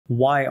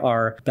why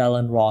are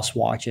Bell & Ross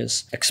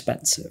watches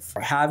expensive?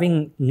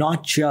 Having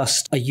not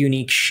just a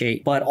unique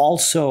shape, but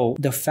also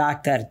the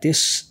fact that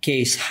this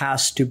case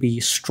has to be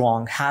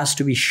strong, has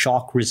to be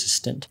shock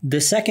resistant.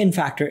 The second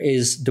factor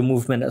is the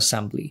movement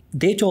assembly.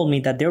 They told me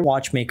that their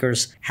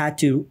watchmakers had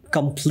to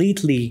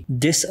completely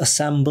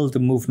disassemble the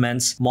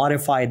movements,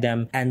 modify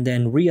them, and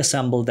then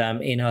reassemble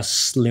them in a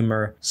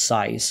slimmer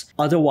size.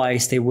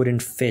 Otherwise, they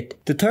wouldn't fit.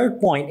 The third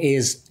point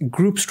is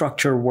group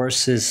structure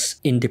versus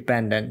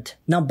independent.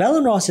 Now,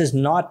 Bell & Ross is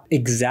not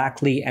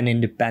exactly an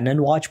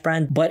independent watch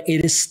brand, but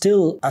it is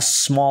still a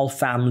small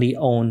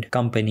family-owned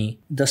company.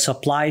 The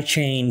supply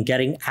chain,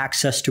 getting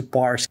access to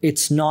parts,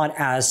 it's not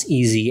as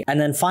easy. And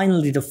then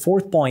finally, the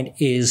fourth point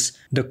is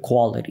the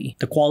quality.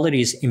 The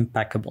quality is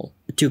impeccable.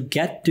 To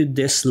get to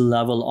this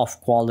level of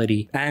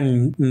quality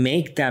and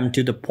make them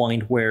to the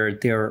point where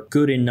they're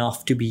good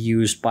enough to be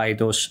used by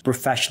those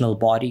professional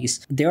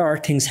bodies, there are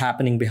things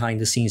happening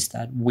behind the scenes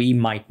that we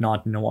might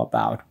not know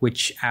about,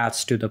 which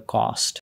adds to the cost.